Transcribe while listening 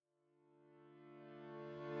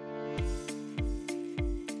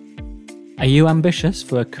Are you ambitious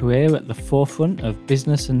for a career at the forefront of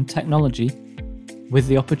business and technology, with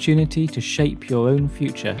the opportunity to shape your own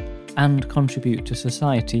future and contribute to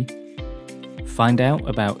society? Find out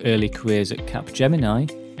about early careers at Capgemini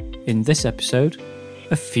in this episode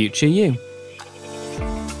of Future You.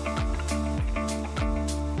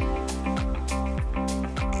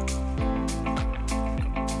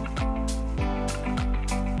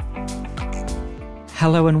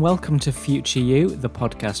 Hello and welcome to Future You, the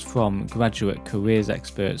podcast from graduate careers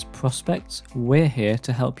experts Prospects. We're here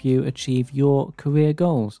to help you achieve your career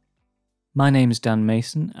goals. My name's Dan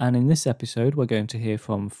Mason, and in this episode we're going to hear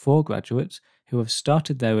from 4 graduates who have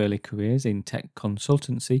started their early careers in tech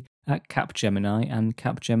consultancy at Capgemini and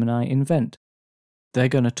Capgemini Invent. They're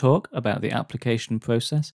going to talk about the application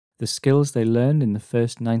process, the skills they learned in the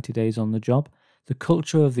first 90 days on the job, the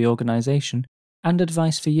culture of the organisation, and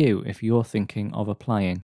advice for you if you're thinking of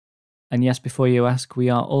applying. And yes, before you ask, we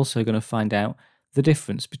are also going to find out the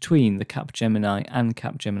difference between the Capgemini and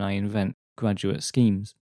Capgemini Invent graduate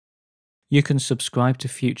schemes. You can subscribe to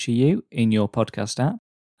Future You in your podcast app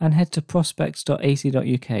and head to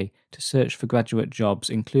prospects.ac.uk to search for graduate jobs,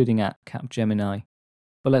 including at Capgemini.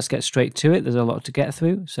 But let's get straight to it, there's a lot to get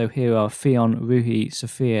through, so here are Fionn, Ruhi,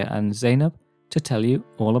 Sophia and Zainab to tell you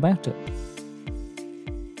all about it.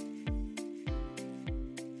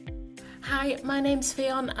 Hi, my name's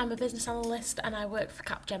Fionn, I'm a business analyst and I work for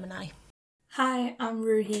Capgemini. Hi, I'm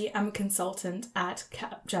Ruhi, I'm a consultant at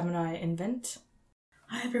Capgemini Invent.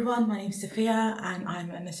 Hi everyone, my name's Sophia and I'm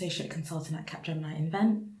an associate consultant at Capgemini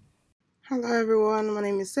Invent. Hello everyone, my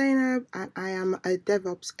name is Zainab and I am a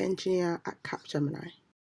DevOps engineer at Capgemini.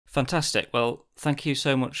 Fantastic. Well, thank you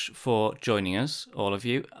so much for joining us, all of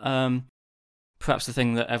you. Perhaps the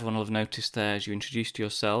thing that everyone will have noticed there as you introduced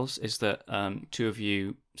yourselves is that 2 of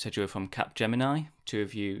you said you were from Capgemini, 2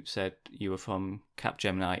 of you said you were from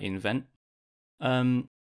Capgemini Invent.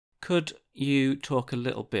 Could you talk a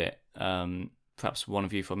little bit, perhaps one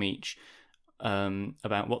of you from each,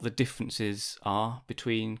 about what the differences are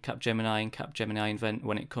between Capgemini and Capgemini Invent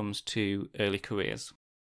when it comes to early careers?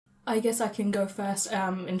 I guess I can go first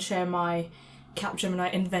and share my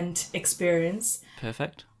Capgemini Invent experience.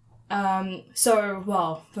 Perfect.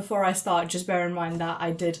 Before I start, just bear in mind that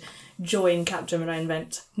I did join Capgemini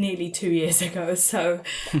Invent nearly 2 years ago, so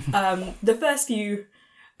the first few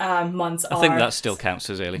months I think that still counts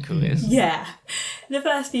as early careers. Yeah. The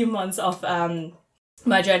first few months of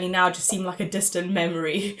my journey now just seem like a distant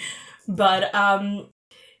memory. But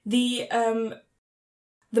the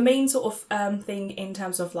main sort of thing in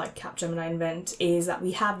terms of like Capgemini Invent is that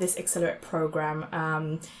we have this Accelerate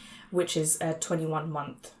program, which is a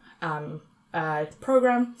 21-month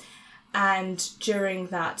program, and during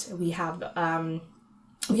that we have a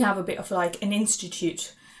bit of like an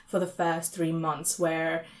institute for the first 3 months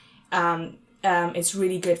where it's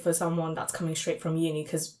really good for someone that's coming straight from uni,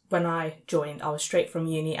 because when I joined I was straight from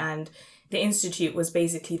uni, and the institute was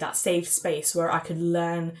basically that safe space where I could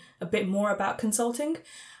learn a bit more about consulting,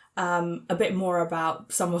 a bit more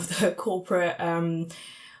about some of the corporate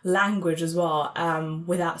language as well,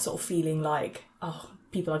 without sort of feeling like, oh,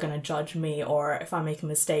 people are going to judge me, or if I make a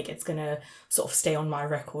mistake, it's going to sort of stay on my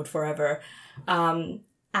record forever.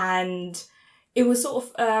 And it was sort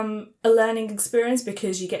of a learning experience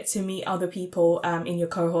because you get to meet other people in your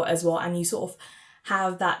cohort as well, and you sort of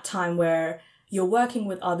have that time where you're working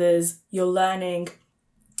with others, you're learning,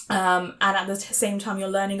 and at the same time you're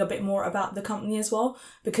learning a bit more about the company as well,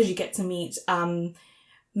 because you get to meet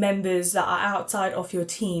members that are outside of your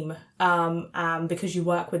team, because you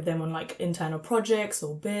work with them on like internal projects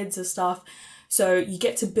or bids or stuff. So you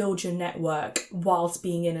get to build your network whilst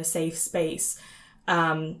being in a safe space.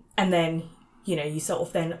 And then, you know, you sort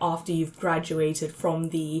of then, after you've graduated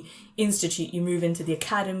from the institute, you move into the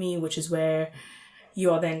academy, which is where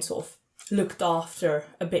you are then sort of looked after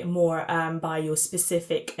a bit more by your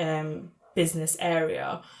specific business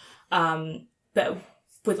area. But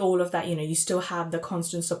with all of that, you know, you still have the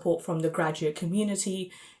constant support from the graduate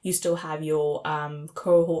community. You still have your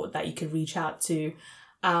cohort that you could reach out to.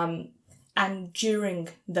 And during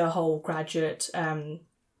the whole graduate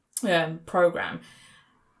program,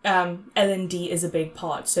 L&D is a big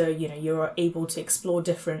part. So, you know, you're able to explore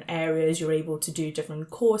different areas. You're able to do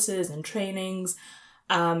different courses and trainings.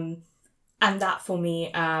 And that for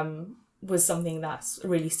me was something that's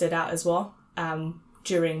really stood out as well.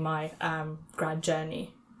 During my grad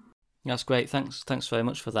journey. That's great. Thanks very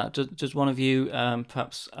much for that. Does one of you,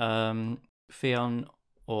 perhaps Fionn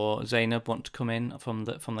or Zainab, want to come in from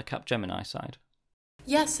the Capgemini side?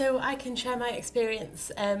 Yeah, so I can share my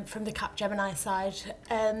experience from the Capgemini side.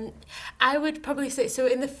 I would probably say, so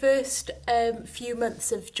in the first few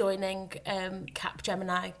months of joining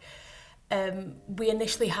Capgemini, we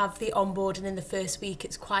initially have the onboarding in the first week.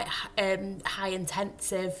 It's quite high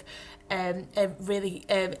intensive, a really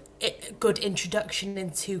good introduction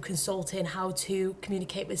into consulting, how to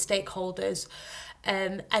communicate with stakeholders.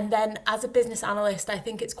 And then as a business analyst, I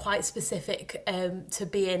think it's quite specific to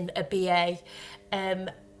being a BA.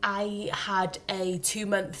 I had a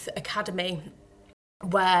 2-month academy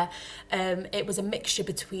where it was a mixture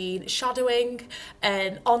between shadowing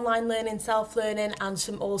and online learning, self-learning, and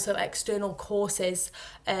some also external courses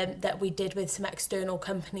that we did with some external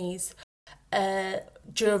companies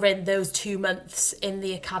during those 2 months in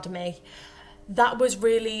the academy. That was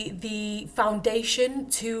really the foundation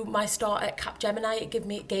to my start at Capgemini.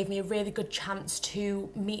 It gave me a really good chance to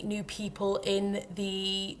meet new people in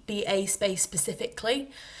the BA space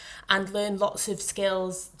specifically, and learn lots of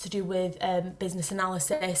skills to do with business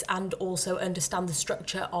analysis, and also understand the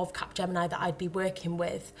structure of Capgemini that I'd be working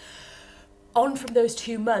with. On from those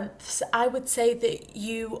 2 months, I would say that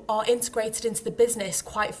you are integrated into the business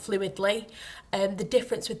quite fluidly. The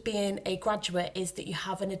difference with being a graduate is that you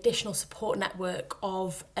have an additional support network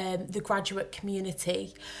of the graduate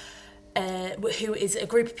community, who is a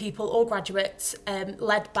group of people, all graduates,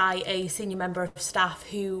 led by a senior member of staff,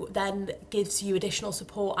 who then gives you additional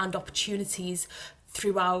support and opportunities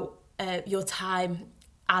throughout your time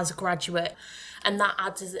as a graduate. And that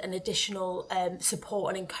adds as an additional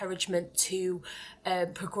support and encouragement to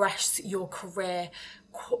progress your career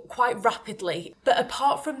quite rapidly. But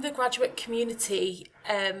apart from the graduate community,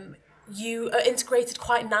 you are integrated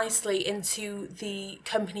quite nicely into the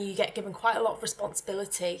company. You get given quite a lot of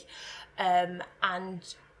responsibility, and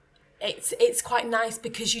it's quite nice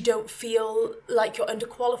because you don't feel like you're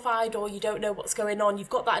underqualified or you don't know what's going on. You've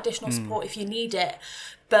got that additional support if you need it,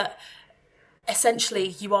 but essentially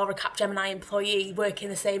you are a Capgemini employee working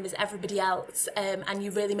the same as everybody else, and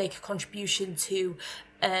you really make a contribution to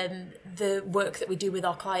the work that we do with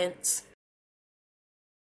our clients.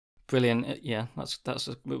 Brilliant. Yeah, that's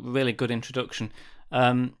a really good introduction.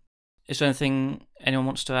 Is there anything anyone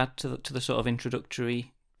wants to add to the sort of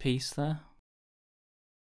introductory piece there?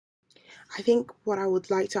 I think what I would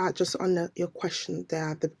like to add just on your question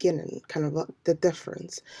there at the beginning, kind of the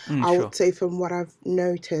difference, I Sure. would say from what I've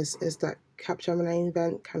noticed is that Capgemini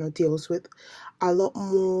Invent kind of deals with a lot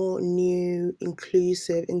more new,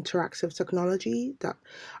 inclusive, interactive technology that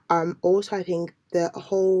also I think the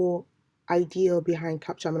whole idea behind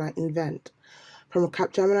Capgemini Invent from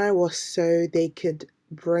Capgemini was so they could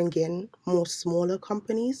bring in more smaller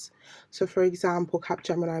companies. So, for example,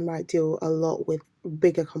 Capgemini might deal a lot with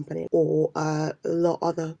bigger company or a lot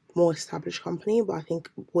other more established company, but I think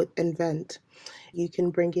with Invent, you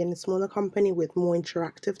can bring in a smaller company with more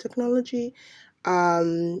interactive technology.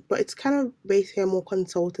 But it's kind of basically a more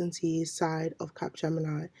consultancy side of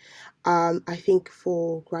Capgemini. I think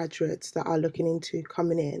for graduates that are looking into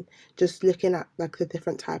coming in, just looking at like the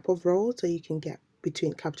different type of roles so you can get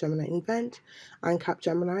between Capgemini Invent and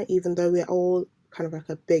Capgemini, even though we're all kind of like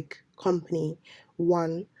a big company,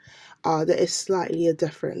 one, there is slightly a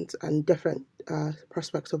difference and different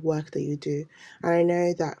prospects of work that you do. And I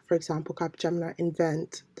know that, for example, Capgemini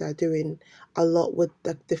Invent, they're doing a lot with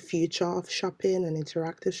the future of shopping and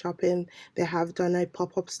interactive shopping. They have done a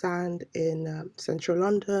pop-up stand in central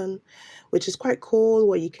London, which is quite cool,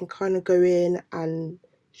 where you can kind of go in and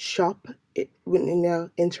shop it in an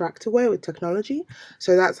interactive way with technology.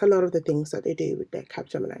 So that's a lot of the things that they do with their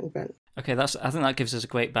Capgemini Invent. Okay, I think that gives us a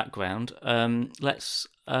great background. Let's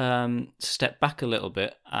step back a little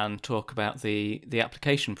bit and talk about the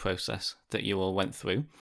application process that you all went through.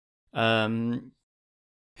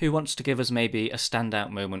 Who wants to give us maybe a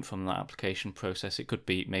standout moment from that application process? It could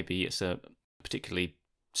be maybe it's a particularly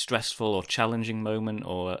stressful or challenging moment,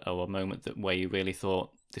 or a moment where you really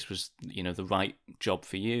thought this was the right job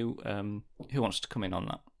for you. Who wants to come in on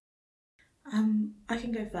that? I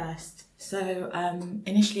can go first. So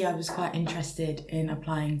initially I was quite interested in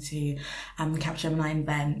applying to Capgemini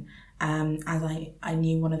Invent, as I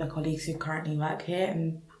knew one of the colleagues who currently work here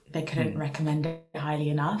and they couldn't recommend it highly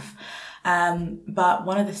enough. But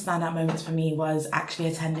one of the standout moments for me was actually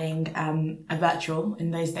attending a virtual,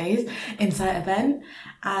 in those days, Insight event.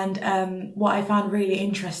 And what I found really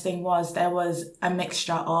interesting was there was a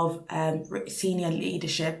mixture of senior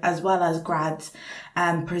leadership as well as grads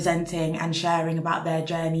presenting and sharing about their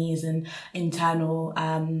journeys and internal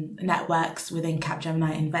networks within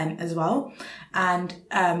Capgemini Invent as well. And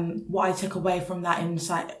what I took away from that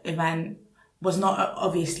Insight event was not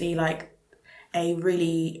obviously like a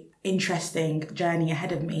really interesting journey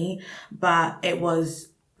ahead of me, but it was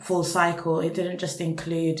full cycle. It didn't just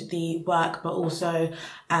include the work, but also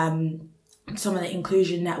some of the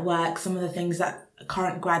inclusion network, some of the things that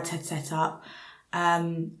current grads had set up.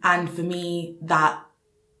 And for me, that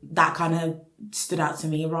kind of stood out to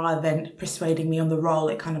me. Rather than persuading me on the role,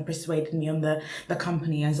 it kind of persuaded me on the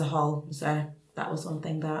company as a whole. So that was one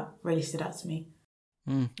thing that really stood out to me.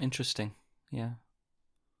 Interesting. Yeah.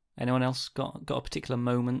 Anyone else got a particular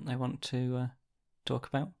moment they want to talk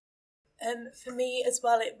about? For me as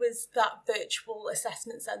well, it was that virtual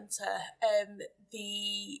assessment centre.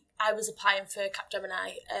 I was applying for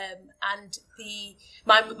Capgemini, and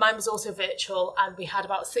mine was also virtual, and we had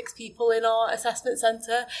about 6 people in our assessment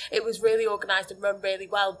centre. It was really organised and run really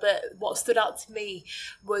well, but what stood out to me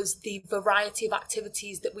was the variety of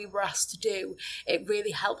activities that we were asked to do. It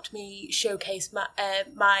really helped me showcase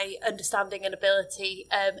my understanding and ability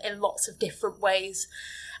in lots of different ways,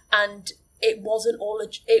 and it wasn't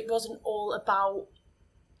all about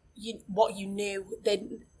what you knew.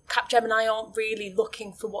 Capgemini aren't really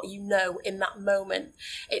looking for what you know in that moment.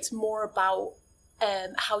 It's more about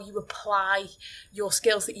how you apply your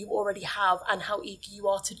skills that you already have and how eager you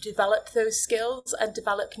are to develop those skills and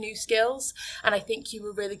develop new skills. And I think you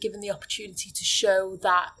were really given the opportunity to show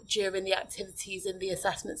that during the activities in the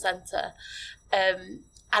assessment centre.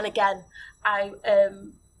 And again,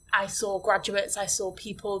 I saw graduates, I saw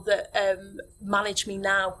people that manage me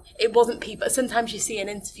now. It wasn't people, sometimes you see in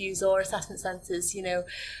interviews or assessment centres,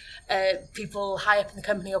 people high up in the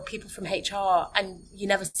company or people from HR, and you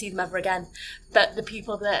never see them ever again. But the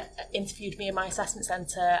people that interviewed me in my assessment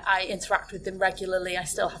centre, I interact with them regularly. I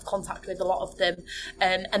still have contact with a lot of them.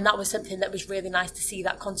 And that was something that was really nice to see,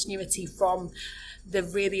 that continuity from the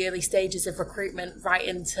really early stages of recruitment right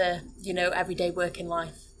into, everyday working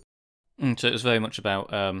life. So it was very much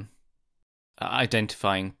about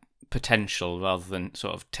identifying potential rather than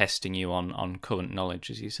sort of testing you on current knowledge,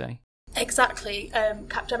 as you say. Exactly.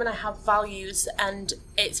 Capgemini have values, and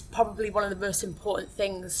it's probably one of the most important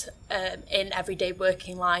things in everyday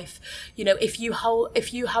working life. If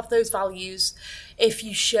you have those values, if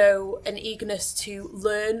you show an eagerness to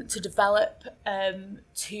learn, to develop,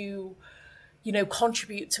 to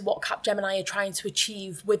contribute to what Capgemini are trying to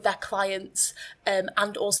achieve with their clients,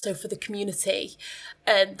 and also for the community.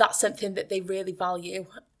 That's something that they really value.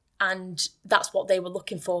 And that's what they were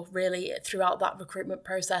looking for, really, throughout that recruitment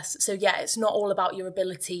process. So, yeah, it's not all about your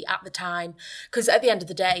ability at the time. Because at the end of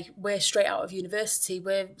the day, we're straight out of university.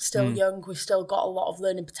 We're still young. We've still got a lot of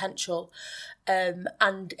learning potential.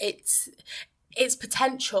 And it's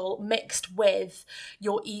potential mixed with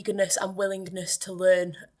your eagerness and willingness to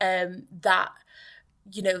learn, that's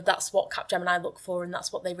what Capgemini look for, and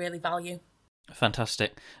that's what they really value.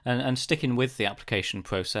 Fantastic. And sticking with the application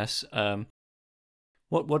process,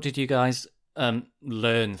 what did you guys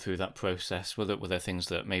learn through that process? Were there things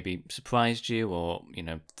that maybe surprised you, or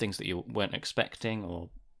things that you weren't expecting, or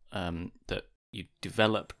that you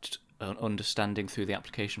developed an understanding through the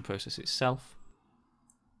application process itself?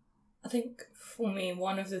 I think for me,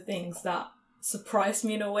 one of the things that surprised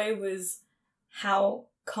me in a way was how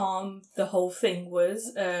calm the whole thing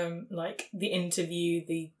was. Like the interview,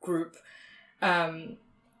 the group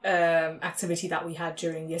activity that we had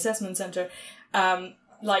during the assessment centre.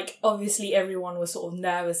 Obviously everyone was sort of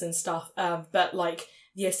nervous and stuff, but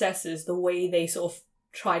the assessors, the way they sort of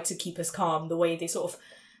tried to keep us calm, the way they sort of,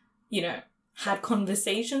 had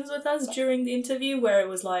conversations with us during the interview, where it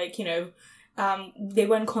was they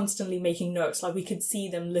weren't constantly making notes. We could see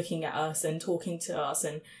them looking at us and talking to us,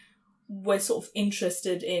 and were sort of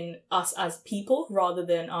interested in us as people rather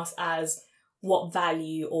than us as what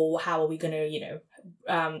value or how are we going to,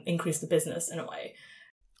 increase the business in a way.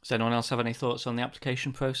 Does anyone else have any thoughts on the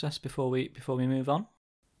application process before we move on?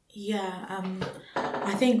 Yeah,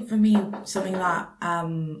 I think for me, something that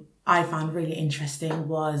I found really interesting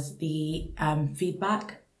was the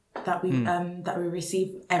feedback that we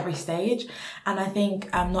receive every stage. And I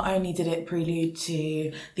think not only did it prelude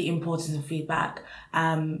to the importance of feedback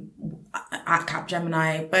at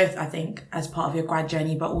Capgemini, both I think as part of your grad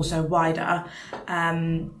journey, but also wider.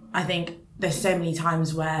 I think there's so many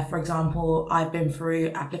times where, for example, I've been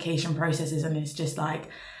through application processes and it's just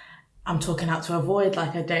I'm talking out to a void,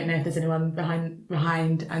 I don't know if there's anyone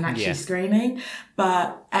behind and actually screening.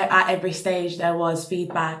 But at every stage there was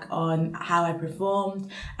feedback on how I performed,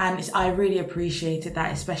 and I really appreciated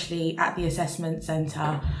that, especially at the assessment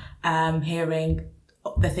centre, hearing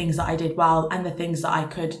the things that I did well and the things that I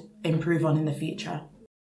could improve on in the future.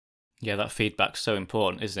 Yeah, that feedback's so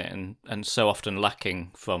important, isn't it? And so often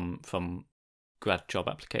lacking from grad job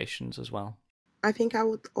applications as well. I think I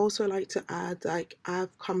would also like to add, like,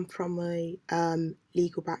 I've come from a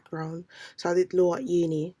legal background, so I did law at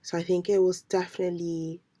uni. So I think it was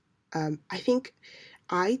definitely, I think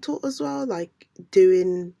I taught as well, like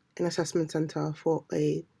doing an assessment center for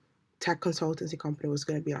a tech consultancy company was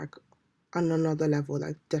going to be like on another level,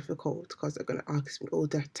 like difficult, because they're going to ask me all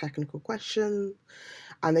the technical questions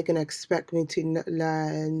and they're going to expect me to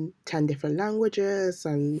learn 10 different languages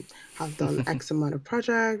and have done X amount of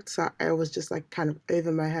projects. So I was just like kind of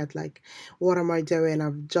over my head, like, what am I doing?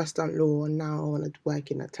 I've just done law and now I want to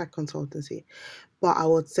work in a tech consultancy. But I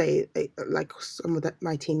would say, like some of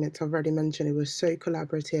my teammates have already mentioned, it was so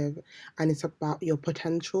collaborative and it's about your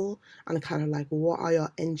potential and kind of like what are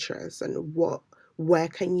your interests and where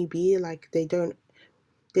can you be? Like they're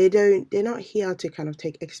not here to kind of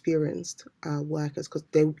take experienced workers because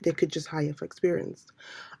they could just hire for experienced.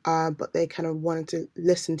 But they kind of wanted to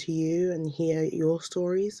listen to you and hear your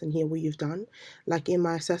stories and hear what you've done. Like in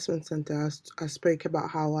my assessment center, I spoke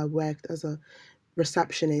about how I worked as a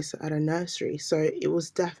receptionist at a nursery. So it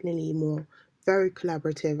was definitely more very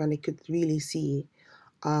collaborative and they could really see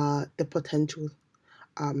the potential.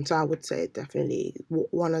 So I would say definitely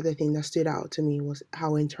one other thing that stood out to me was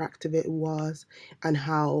how interactive it was and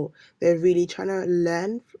how they're really trying to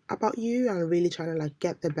learn about you and really trying to like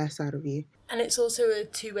get the best out of you. And it's also a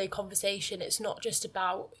two-way conversation. It's not just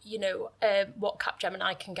about, what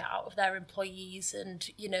Capgemini can get out of their employees and,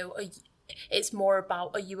 it's more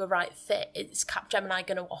about, are you a right fit? Is Capgemini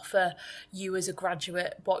going to offer you as a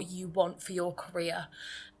graduate what you want for your career?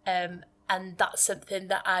 And that's something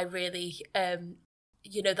that I really,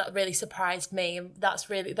 that really surprised me. And that's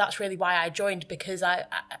really why I joined, because I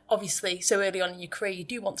obviously so early on in your career, you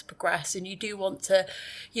do want to progress and you do want to,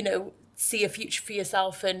 see a future for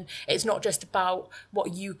yourself, and it's not just about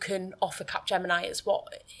what you can offer Capgemini,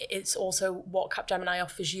 it's also what Capgemini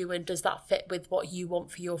offers you, and does that fit with what you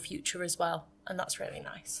want for your future as well, and that's really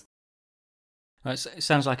nice. It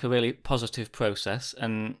sounds like a really positive process,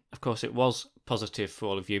 and of course it was positive for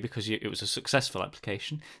all of you because it was a successful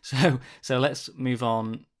application. So let's move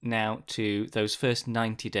on now to those first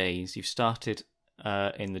 90 days. You've started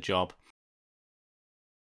in the job.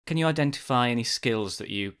 Can you identify any skills that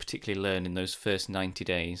you particularly learn in those first 90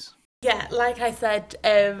 days? Yeah, like I said,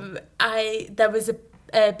 there was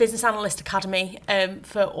a business analyst academy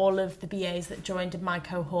for all of the BAs that joined in my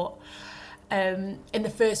cohort. In the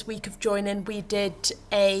first week of joining, we did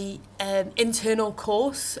a internal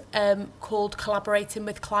course called Collaborating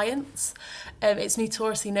with Clients. It's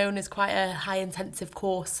notoriously known as quite a high intensive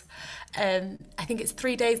course. I think it's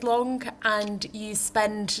 3 days long, and you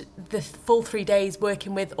spend the full 3 days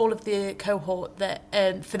working with all of the cohort that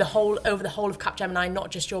over the whole of Capgemini,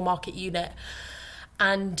 not just your market unit.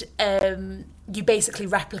 And you basically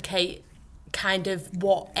replicate kind of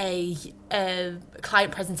what a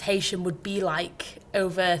client presentation would be like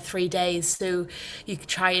over 3 days. So you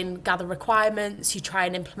try and gather requirements, you try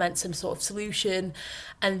and implement some sort of solution,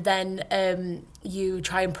 and then you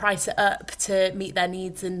try and price it up to meet their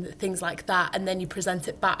needs and things like that, and then you present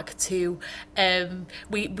it back to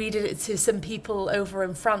we did it to some people over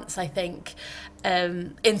in France, I think,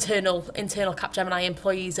 internal Capgemini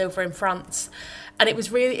employees over in France. And it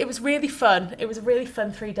was really fun. It was a really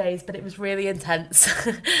fun 3 days, but it was really intense,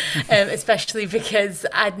 especially because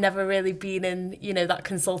I'd never really been in, that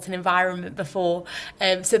consulting environment before.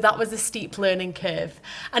 So that was a steep learning curve.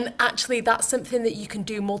 And actually, that's something that you can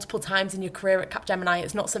do multiple times in your career at Capgemini.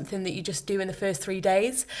 It's not something that you just do in the first 3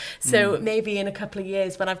 days. So maybe in a couple of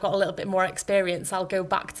years, when I've got a little bit more experience, I'll go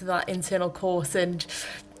back to that internal course and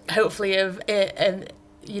hopefully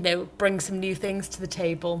bring some new things to the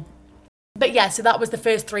table. But yeah, so that was the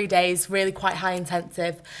first 3 days, really quite high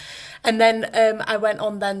intensive. And then I went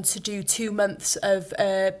on then to do 2 months of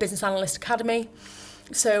Business Analyst Academy.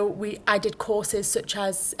 So I did courses such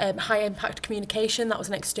as High Impact Communication. That was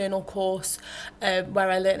an external course where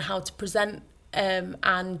I learned how to present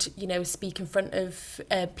and, speak in front of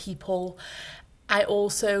people. I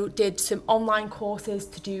also did some online courses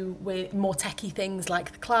to do with more techie things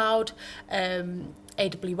like the cloud,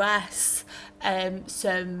 AWS,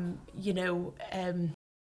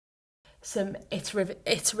 some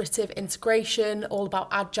iterative integration, all about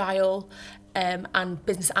agile and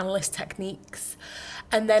business analyst techniques.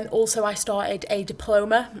 And then also I started a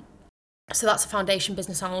diploma. So that's a foundation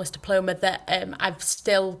business analyst diploma that I've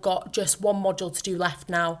still got just one module to do left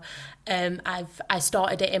now. I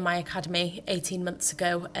started it in my academy 18 months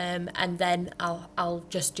ago, and then I'll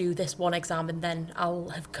just do this one exam and then I'll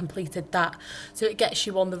have completed that. So it gets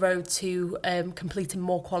you on the road to completing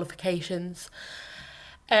more qualifications.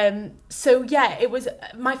 So yeah, it was,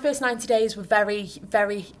 my first 90 days were very,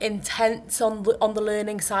 very intense on the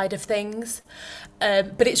learning side of things.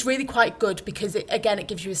 But it's really quite good because it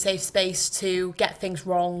gives you a safe space to get things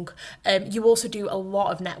wrong. You also do a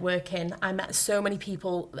lot of networking. I met so many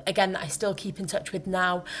people, again, that I still keep in touch with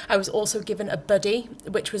now. I was also given a buddy,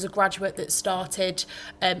 which was a graduate that started,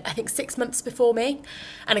 I think 6 months before me.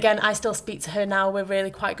 And again, I still speak to her now. We're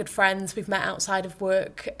really quite good friends. We've met outside of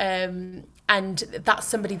work. And that's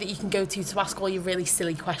somebody that you can go to ask all your really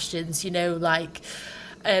silly questions, you know, like,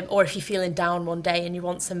 or if you're feeling down one day and you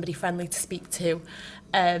want somebody friendly to speak to.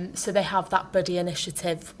 So they have that buddy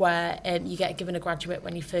initiative where you get given a graduate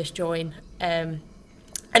when you first join. And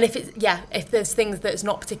if there's things that's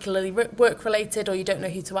not particularly work related or you don't know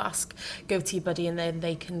who to ask, go to your buddy and then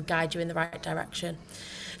they can guide you in the right direction.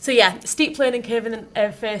 So yeah, steep learning curve in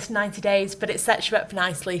the first 90 days, but it sets you up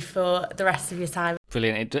nicely for the rest of your time.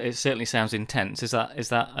 Brilliant. It certainly sounds intense. Is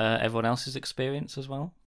that everyone else's experience as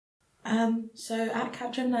well? So at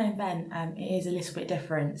Capgemini Invent, it is a little bit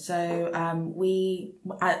different. So we,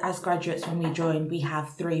 as graduates, when we join, we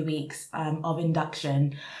have 3 weeks of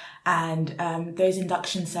induction, and those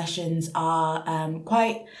induction sessions are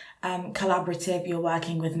quite collaborative. You're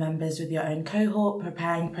working with members with your own cohort,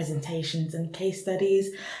 preparing presentations and case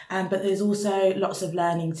studies, but there's also lots of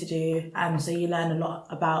learning to do. So you learn a lot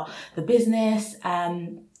about the business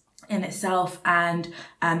in itself and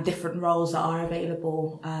different roles that are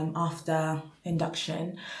available after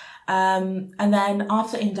induction. And then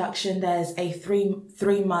after induction, there's a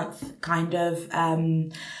three month kind of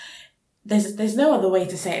there's no other way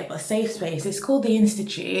to say it but safe space. It's called the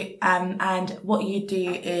Institute, and what you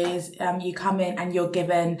do is you come in and you're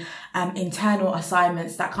given internal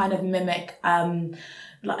assignments that kind of mimic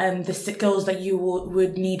the skills that you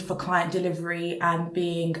would need for client delivery and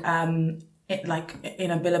being like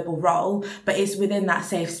in a billable role, but it's within that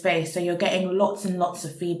safe space. So you're getting lots and lots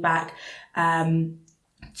of feedback.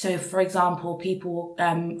 So for example, people,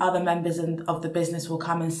 other members of the business will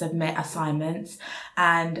come and submit assignments.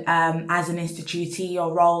 And as an institutee,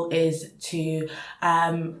 your role is to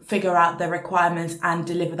figure out the requirements and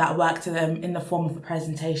deliver that work to them in the form of a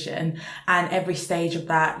presentation. And every stage of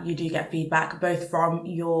that, you do get feedback, both from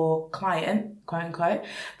your client, quote unquote,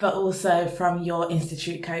 but also from your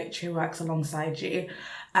institute coach who works alongside you.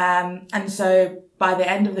 And so by the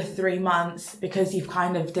end of the 3 months, because you've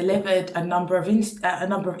kind of delivered a number of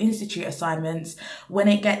institute assignments, when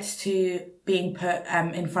it gets to being put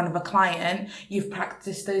in front of a client, you've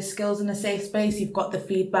practiced those skills in a safe space. You've got the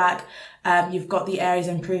feedback, you've got the areas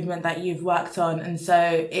of improvement that you've worked on, and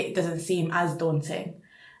so it doesn't seem as daunting.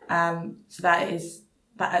 So that is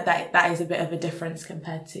a bit of a difference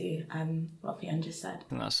compared to what Fiona just said. I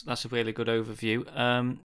think that's a really good overview.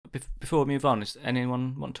 Before we move on, does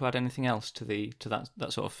anyone want to add anything else to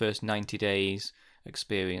that sort of first 90 days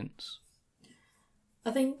experience?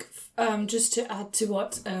 I think just to add to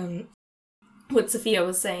what Sophia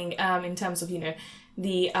was saying in terms of, you know,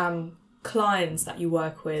 the clients that you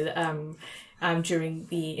work with during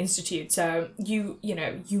the institute. So you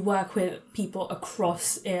work with people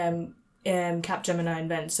across Capgemini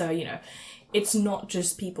Invent. So, you know, it's not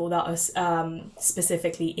just people that are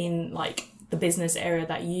specifically in like the business area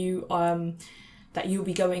that you'll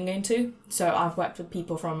be going into. So I've worked with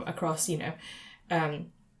people from across, you know,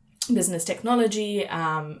 business technology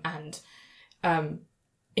and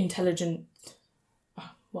intelligent.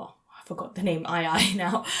 Well, I forgot the name. II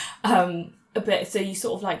now. But so you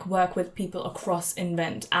sort of like work with people across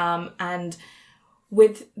Invent, and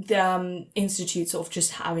with the institute sort of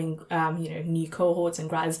just having new cohorts and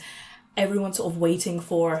grads. Everyone's sort of waiting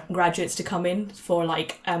for graduates to come in for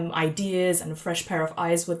like ideas and a fresh pair of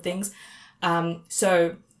eyes with things.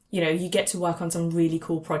 So, you know, you get to work on some really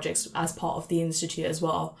cool projects as part of the institute as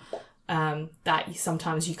well, that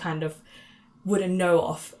sometimes you kind of wouldn't know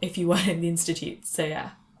of if you weren't in the institute. So yeah.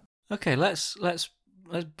 Okay, let's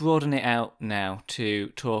broaden it out now to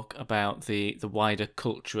talk about the wider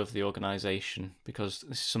culture of the organisation, because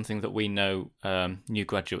this is something that we know new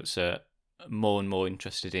graduates are more and more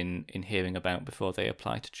interested in hearing about before they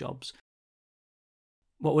apply to jobs.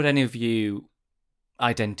 What would any of you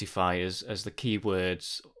identify as the key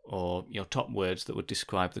words or your top words that would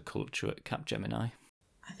describe the culture at Capgemini?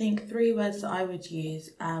 I think 3 words that I would use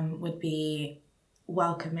would be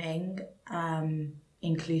welcoming,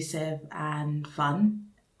 inclusive and fun.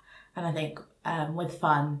 And I think with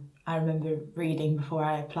fun, I remember reading before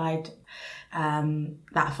I applied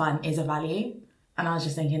that fun is a value. And I was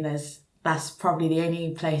just thinking that's probably the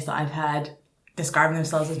only place that I've heard describing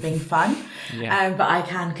themselves as being fun. Yeah. But I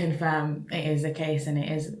can confirm it is the case, and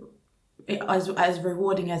it as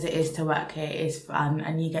rewarding as it is to work here, it is fun,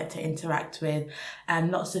 and you get to interact with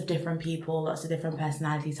lots of different people, lots of different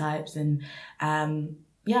personality types, and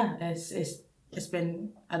it's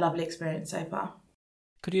been a lovely experience so far.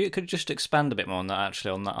 Could you just expand a bit more on that,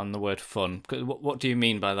 actually, on the word fun? What do you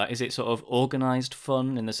mean by that? Is it sort of organised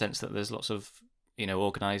fun in the sense that there's lots of,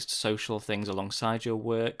 organised social things alongside your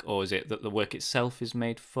work, or is it that the work itself is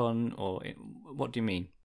made fun, or what do you mean?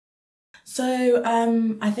 So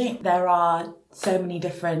I think there are so many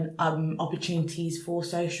different opportunities for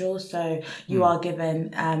social. So you are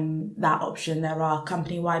given that option. There are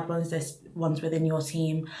company-wide ones, there's ones within your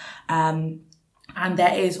team. And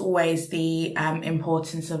there is always the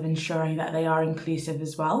importance of ensuring that they are inclusive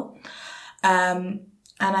as well. And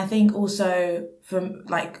I think also, from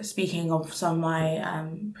like speaking of some of my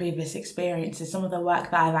previous experiences, some of the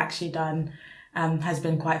work that I've actually done has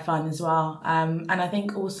been quite fun as well. And I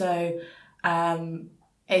think also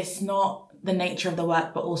it's not the nature of the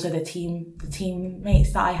work, but also the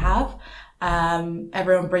teammates that I have.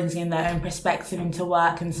 Everyone brings in their own perspective into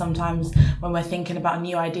work, and sometimes when we're thinking about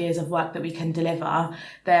new ideas of work that we can deliver,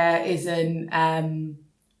 there isn't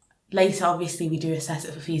later, obviously, we do assess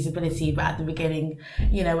it for feasibility, but at the beginning,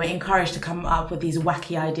 we're encouraged to come up with these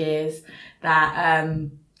wacky ideas that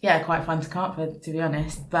quite fun to come up with, to be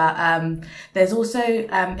honest. But there's also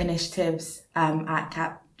initiatives at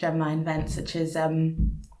Capgemini Invent, such as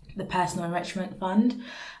the Personal Enrichment Fund.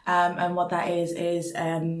 And what that is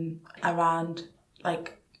around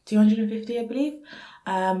like 250, I believe,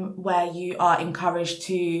 where you are encouraged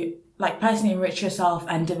to like personally enrich yourself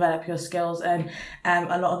and develop your skills. And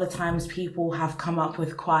a lot of the times people have come up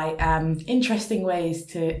with quite interesting ways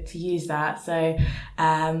to use that. So,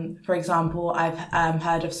 for example, I've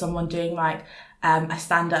heard of someone doing like a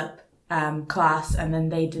stand-up class, and then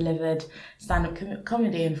they delivered stand-up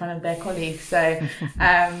comedy in front of their colleagues. So,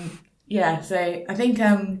 so I think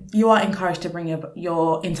you are encouraged to bring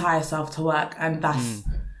your entire self to work, and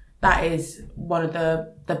that is one of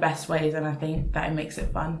the best ways, and I think that it makes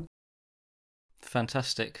it fun.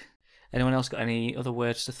 Fantastic. Anyone else got any other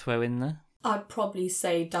words to throw in there? I'd probably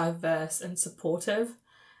say diverse and supportive.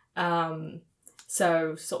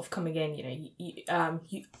 So sort of coming in, you,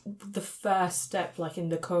 the first step, like in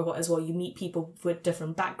the cohort as well, you meet people with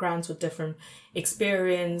different backgrounds, with different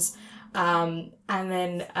experience, and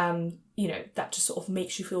then that just sort of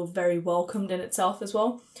makes you feel very welcomed in itself as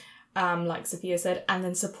well, like Sophia said, and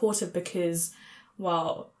then supportive because,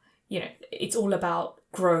 it's all about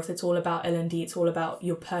growth, it's all about L&D, it's all about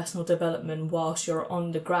your personal development whilst you're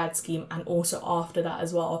on the grad scheme and also after that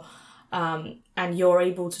as well, and you're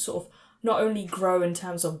able to sort of not only grow in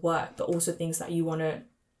terms of work, but also things that you want to,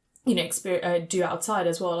 do outside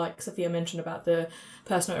as well, like Sophia mentioned about the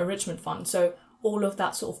Personal Enrichment Fund. So all of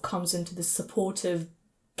that sort of comes into the supportive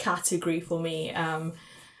category for me.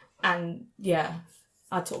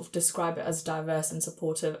 I'd sort of describe it as diverse and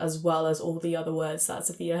supportive, as well as all the other words that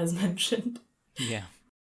Sophia has mentioned. Yeah.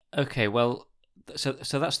 Okay, well, so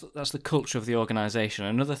that's the culture of the organisation.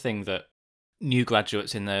 Another thing that new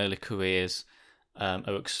graduates in their early careers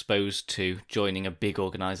are exposed to joining a big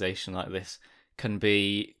organisation like this can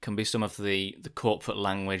be some of the corporate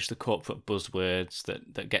language, the corporate buzzwords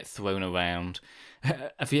that get thrown around.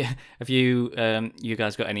 Have you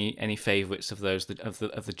guys got any favourites of those of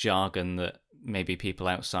the jargon that maybe people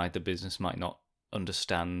outside the business might not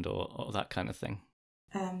understand or that kind of thing?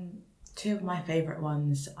 Two of my favourite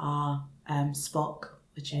ones are SPOC,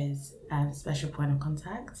 which is Special Point of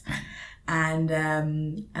Contact, and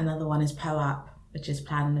another one is POAP, which is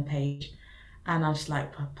Plan on a Page. And I just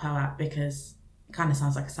like POAP because it kind of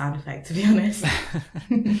sounds like a sound effect, to be honest. I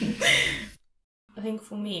think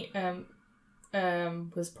for me,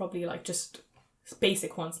 was probably like just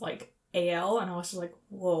basic ones like AL, and I was just like,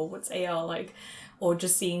 whoa, what's AL? Like, or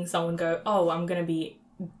just seeing someone go, oh, I'm going to be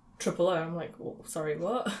triple O. I'm like, oh, sorry,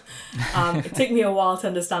 what? It took me a while to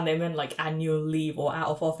understand they meant like annual leave or out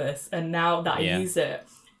of office. And now that I use it,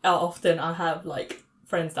 often I have like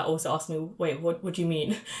friends that also ask me, wait, what do you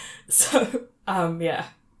mean? So, Yeah,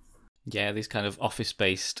 these kind of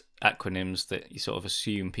office-based acronyms that you sort of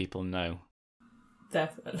assume people know.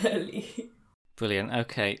 Definitely. Brilliant.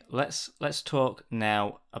 Okay, let's talk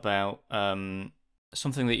now about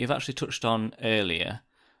something that you've actually touched on earlier.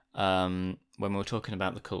 When we were talking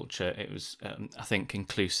about the culture, it was, I think,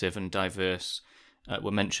 inclusive and diverse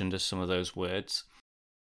were mentioned as some of those words.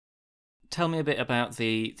 Tell me a bit about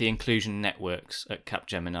the inclusion networks at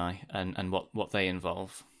Capgemini and what they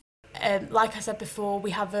involve. Like I said before,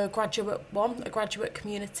 we have a graduate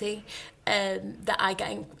community that I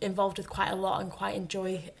get involved with quite a lot and quite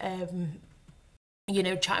enjoy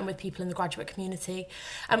chatting with people in the graduate community.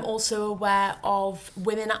 I'm also aware of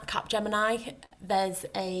Women at Capgemini. There's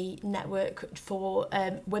a network for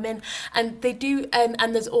women, and they do,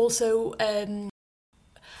 and there's also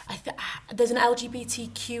there's an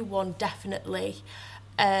LGBTQ one, definitely.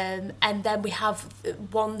 And then we have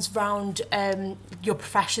ones round your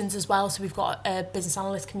professions as well. So we've got a business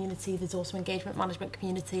analyst community, there's also engagement management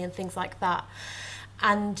community and things like that.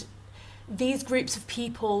 And these groups of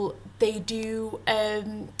people, they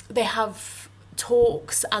have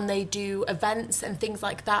talks and they do events and things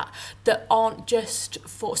like that aren't just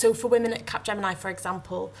for women at Capgemini, for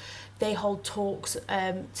example. They hold talks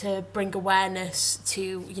to bring awareness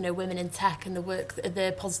to women in tech and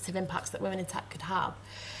the positive impacts that women in tech could have.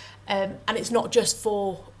 And it's not just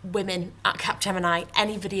for women at Capgemini.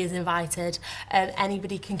 Anybody is invited.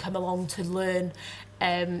 Anybody can come along to learn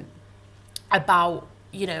about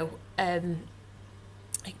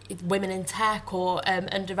women in tech or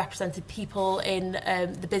underrepresented people in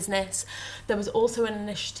the business. There was also an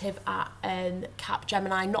initiative at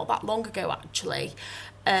Capgemini not that long ago, actually,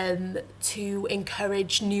 to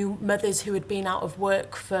encourage new mothers who had been out of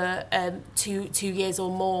work for 2 years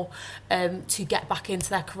or more to get back into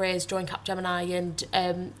their careers, join Capgemini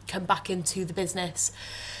and come back into the business.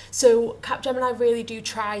 So Capgemini really do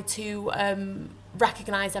try to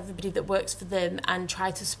recognise everybody that works for them and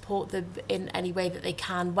try to support them in any way that they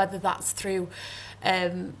can, whether that's through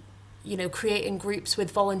creating groups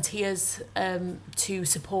with volunteers to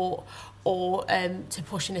support or to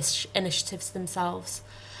push initiatives themselves.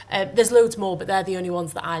 There's loads more, but they're the only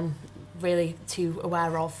ones that I'm really too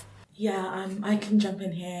aware of. Yeah, I can jump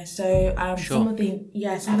in here. So Sure. some of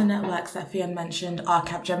the networks that Fionn mentioned are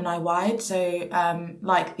Capgemini wide. So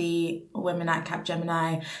like the Women at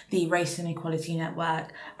Capgemini, the Race and Equality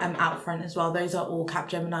Network, Outfront as well. Those are all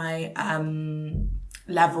Capgemini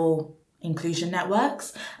level inclusion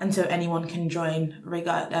networks, and so anyone can join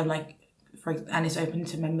and it's open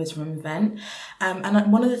to members from Invent.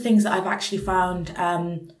 And one of the things that I've actually found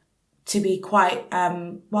to be quite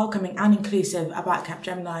welcoming and inclusive about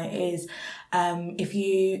Capgemini is if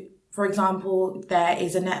you, for example, there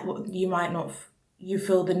is a network, you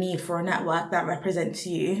feel the need for a network that represents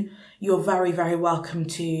you, you're very, very welcome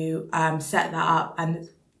to set that up and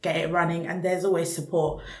get it running. And there's always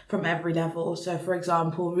support from every level. So, for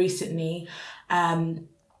example, recently,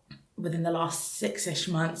 within the last 6-ish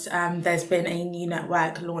months, there's been a new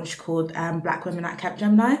network launched called Black Women at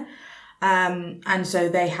Capgemini. And so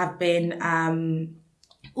they have been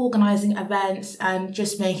organising events and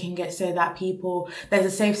just making it so that there's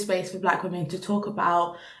a safe space for Black women to talk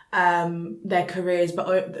about their careers,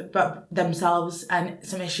 but themselves and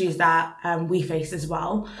some issues that we face as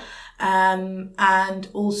well. And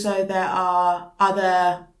also there are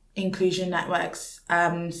other inclusion networks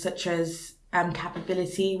such as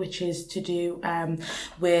Capability, which is to do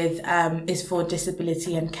is for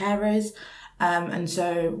disability and carers. And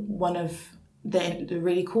so one of the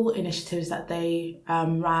really cool initiatives that they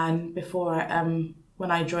ran before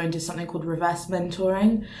when I joined is something called reverse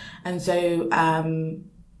mentoring. And so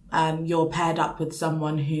you're paired up with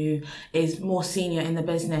someone who is more senior in the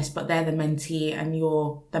business, but they're the mentee and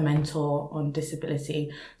you're the mentor on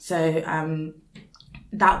disability. So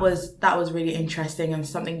that was really interesting and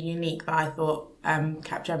something unique that I thought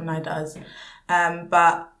Capgemini does.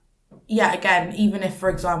 But yeah, again, even if, for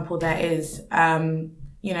example, there is,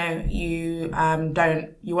 you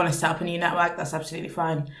want to set up a new network, that's absolutely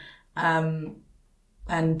fine. And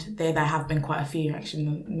there have been quite a few actually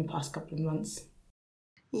in the past couple of months.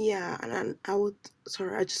 Yeah, and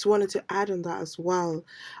I just wanted to add on that as well.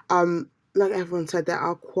 Like everyone said, there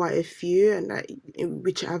are quite a few, and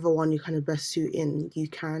whichever one you kind of best suit in, you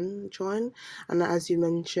can join. And as you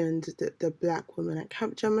mentioned, the Black Women at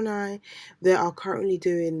Capgemini, they are currently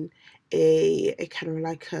doing a kind of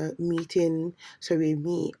like a meeting. So we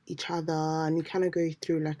meet each other and you kind of go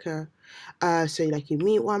through like so like you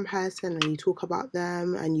meet one person and you talk about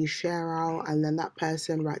them and you share out, and then that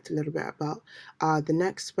person writes a little bit about the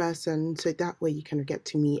next person, so that way you kind of get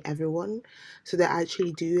to meet everyone. So they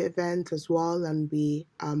actually do events as well, and we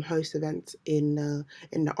host events in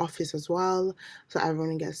the office as well, so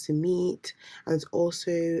everyone gets to meet. And there's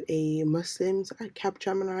also a Muslims at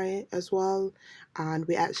Capgemini as well, and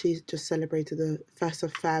we actually just celebrated the 1st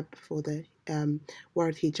of Feb for the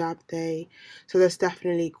World Hijab Day. So there's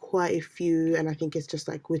definitely quite a few, and I think it's just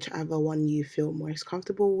like whichever one you feel most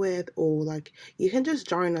comfortable with, or like you can just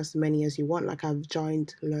join as many as you want. Like I've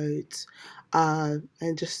joined loads,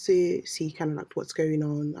 and just to see kind of like what's going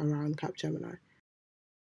on around Capgemini.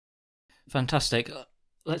 Fantastic.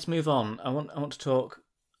 Let's move on. I want to talk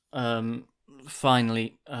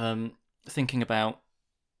finally thinking about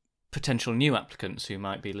potential new applicants who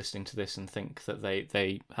might be listening to this and think that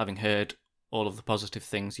they having heard all of the positive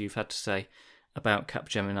things you've had to say about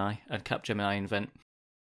Capgemini and Capgemini Invent,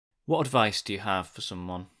 what advice do you have for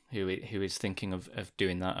someone who is thinking of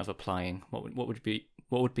doing that, of applying? What would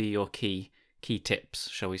be your key tips,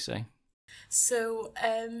 shall we say? So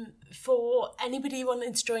for anybody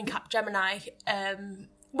wanting to join Capgemini,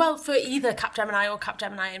 well, for either Capgemini or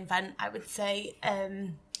Capgemini Invent, I would say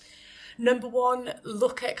number one,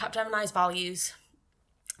 look at Capgemini's values.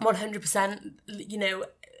 100%,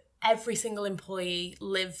 every single employee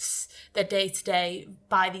lives their day-to-day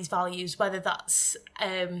by these values, whether that's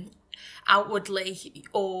outwardly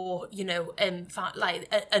or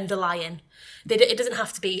underlying. It doesn't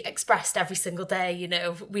have to be expressed every single day.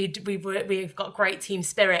 We've got great team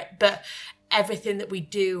spirit, but everything that we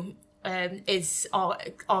do is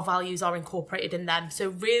our values are incorporated in them. So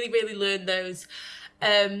really learn those.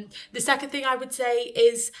 The second thing I would say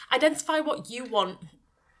is identify what you want.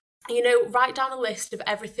 Write down a list of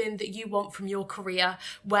everything that you want from your career,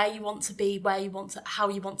 where you want to be, how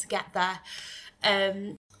you want to get there.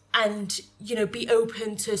 And, be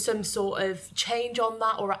open to some sort of change on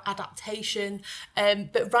that or adaptation.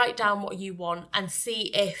 But write down what you want and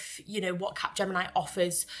see if, what Capgemini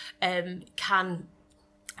offers can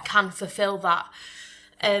fulfill that.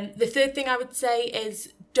 The third thing I would say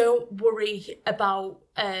is don't worry about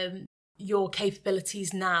your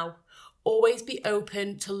capabilities now. Always be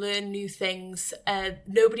open to learn new things.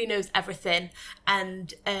 Nobody knows everything,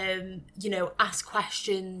 and ask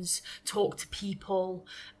questions, talk to people.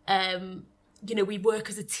 We work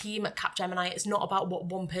as a team at Capgemini. It's not about what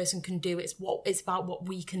one person can do. It's about what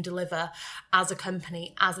we can deliver as a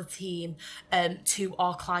company, as a team, to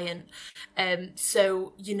our client.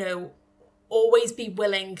 Always be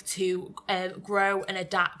willing to grow and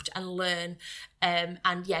adapt and learn.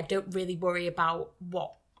 Don't really worry about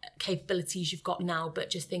what capabilities you've got now, but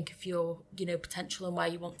just think of your potential and where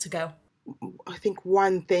you want to go. I think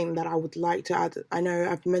one thing that I would like to add, I know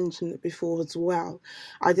I've mentioned it before as well,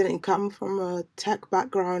 I didn't come from a tech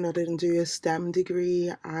background. I didn't do a STEM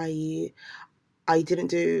degree. I didn't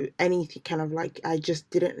do anything I just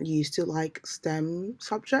didn't used to like STEM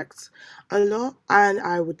subjects a lot. And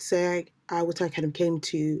I would say I kind of came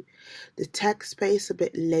to the tech space a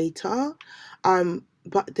bit later.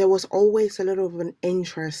 But there was always a little of an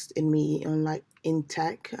interest in me in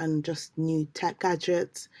tech and just new tech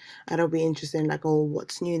gadgets. And I'll be interested in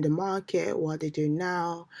what's new in the market, what they do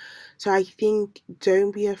now. So I think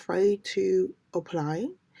don't be afraid to apply.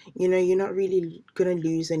 You're not really going to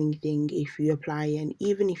lose anything if you apply, and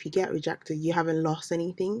even if you get rejected, you haven't lost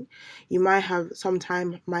anything. You might have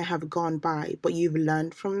gone by, but you've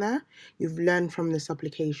learned from there. You've learned from this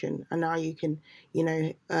application, and now you can,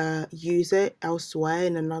 use it elsewhere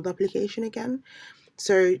in another application again.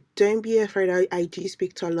 So don't be afraid. I do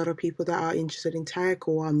speak to a lot of people that are interested in tech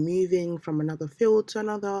or are moving from another field to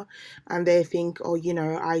another, and they think,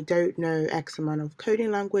 I don't know X amount of coding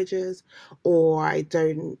languages, or I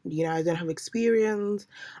don't have experience.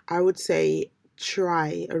 I would say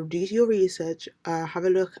try or do your research, have a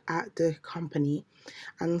look at the company,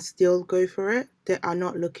 and still go for it. They are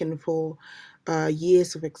not looking for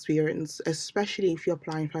years of experience, especially if you're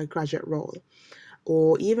applying for a graduate role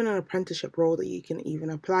or even an apprenticeship role that you can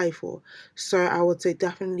even apply for. So I would say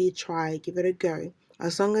definitely try, give it a go.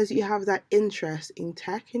 As long as you have that interest in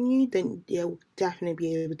tech in you, then you'll definitely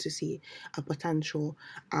be able to see a potential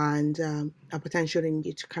and a potential in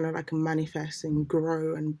you to kind of manifest and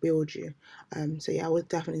grow and build you. I would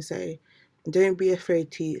definitely say don't be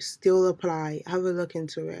afraid to still apply, have a look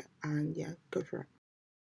into it, and go for it.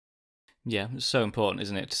 Yeah, it's so important,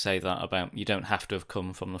 isn't it, to say that about you don't have to have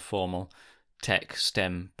come from the formal tech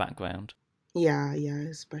STEM background. Yeah,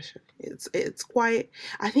 especially it's quite,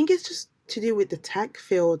 I think it's just to do with the tech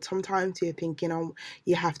field. Sometimes you think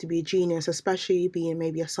you have to be a genius, especially being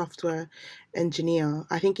maybe a software engineer.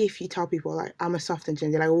 I think if you tell people I'm a software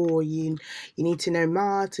engineer, they're like, oh, you need to know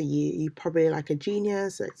maths, or you probably a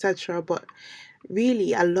genius, etc. But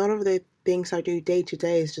really a lot of the things I do day to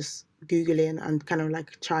day is just Googling and kind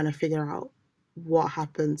of trying to figure out what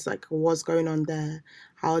happens, what's going on there,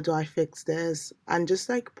 how do I fix this, and just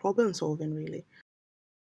problem solving really.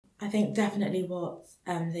 I think definitely what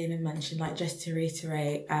Zainab mentioned, just to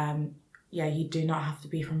reiterate, you do not have to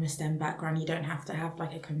be from a STEM background. You don't have to have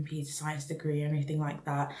a computer science degree or anything like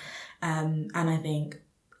that. And I think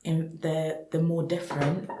the more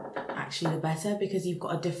different, actually, the better, because you've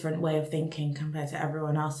got a different way of thinking compared to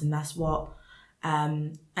everyone else, and that's what,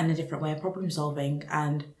 and a different way of problem solving.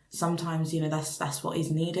 And sometimes, that's what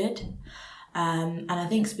is needed. And I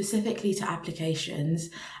think specifically to applications,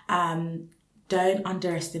 don't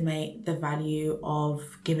underestimate the value of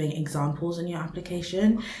giving examples in your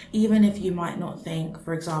application. Even if you might not think,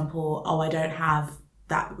 for example, I don't have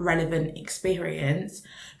that relevant experience,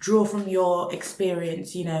 draw from your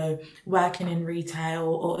experience, working in retail,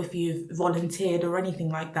 or if you've volunteered or anything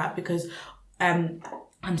like that, because I'm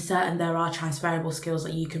certain there are transferable skills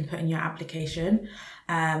that you can put in your application.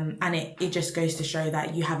 And it just goes to show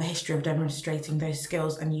that you have a history of demonstrating those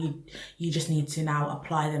skills, and you just need to now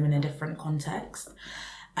apply them in a different context.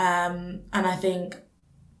 And I think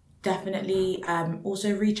definitely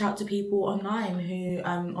also reach out to people online who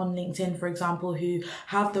on LinkedIn, for example, who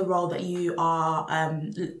have the role that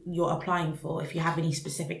you're applying for. If you have any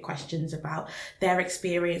specific questions about their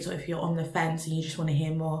experience, or if you're on the fence and you just want to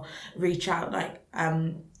hear more, reach out.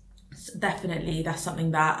 Definitely that's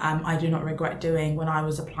something that I do not regret doing when I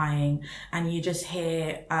was applying. And you just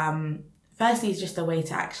hear firstly, it's just a way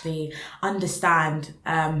to actually understand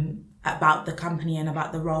about the company and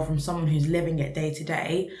about the role from someone who's living it day to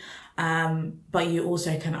day. But you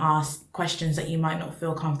also can ask questions that you might not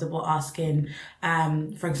feel comfortable asking,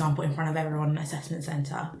 for example, in front of everyone in an assessment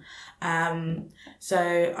centre.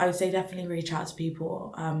 So I would say definitely reach out to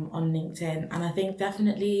people on LinkedIn. And I think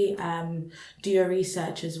definitely do your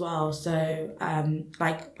research as well. So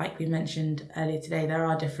like we mentioned earlier today, there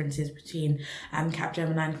are differences between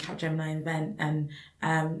Capgemini and Capgemini Invent, and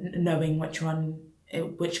knowing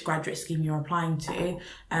which graduate scheme you're applying to,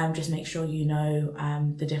 just make sure you know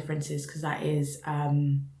the differences, because that is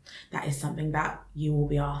something that you will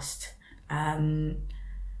be asked. And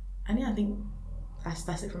yeah, I think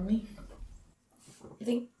that's it from me. I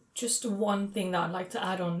think just one thing that I'd like to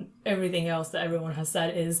add on everything else that everyone has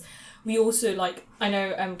said is we also, I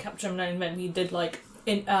know Capgemini and Invent, we did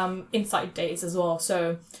insight days as well.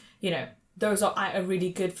 So, those are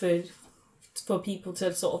really good for people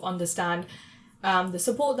to sort of understand the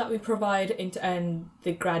support that we provide in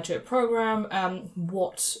the graduate program,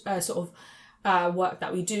 what sort of work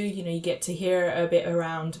that we do. You get to hear a bit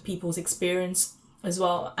around people's experience as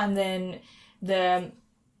well. And then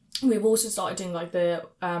we've also started doing the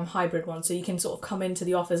hybrid one, so you can sort of come into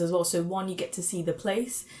the office as well. So one, you get to see the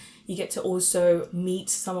place, you get to also meet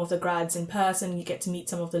some of the grads in person, you get to meet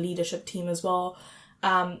some of the leadership team as well,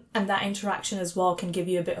 and that interaction as well can give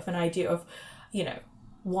you a bit of an idea of,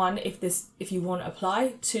 one, if you want to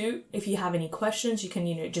apply. Two, if you have any questions, you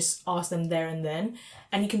can just ask them there and then,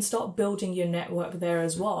 and you can start building your network there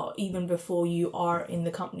as well, even before you are in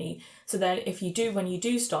the company. So then when you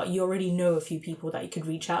do start, you already know a few people that you could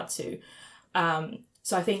reach out to.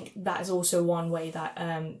 So I think that is also one way that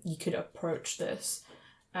you could approach this,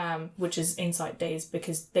 which is Insight Days,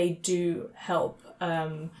 because they do help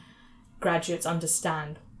graduates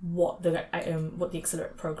understand what the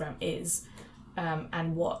Accelerate program is.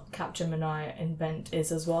 And what Capgemini Invent is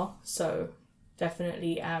as well. So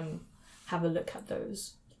definitely have a look at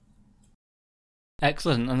those.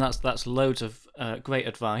 Excellent, and that's loads of great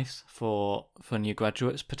advice for new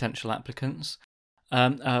graduates, potential applicants.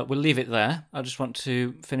 We'll leave it there. I just want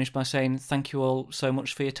to finish by saying thank you all so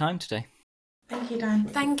much for your time today. Thank you, Dan.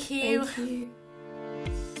 Thank you. Thank you.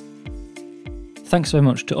 Thanks so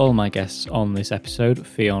much to all my guests on this episode,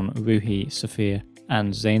 Fionn, Ruhi, Sophia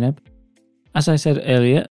and Zainab. As I said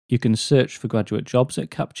earlier, you can search for graduate jobs at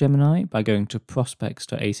Capgemini by going to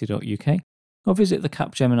prospects.ac.uk or visit the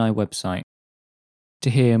Capgemini website. To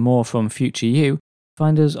hear more from Future You,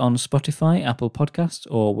 find us on Spotify, Apple Podcasts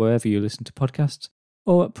or wherever you listen to podcasts,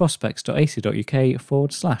 or at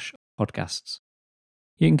prospects.ac.uk/podcasts.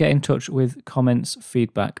 You can get in touch with comments,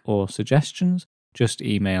 feedback or suggestions. Just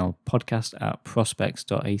email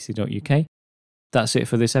podcast@prospects.ac.uk. That's it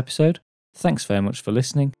for this episode. Thanks very much for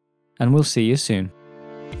listening, and we'll see you soon.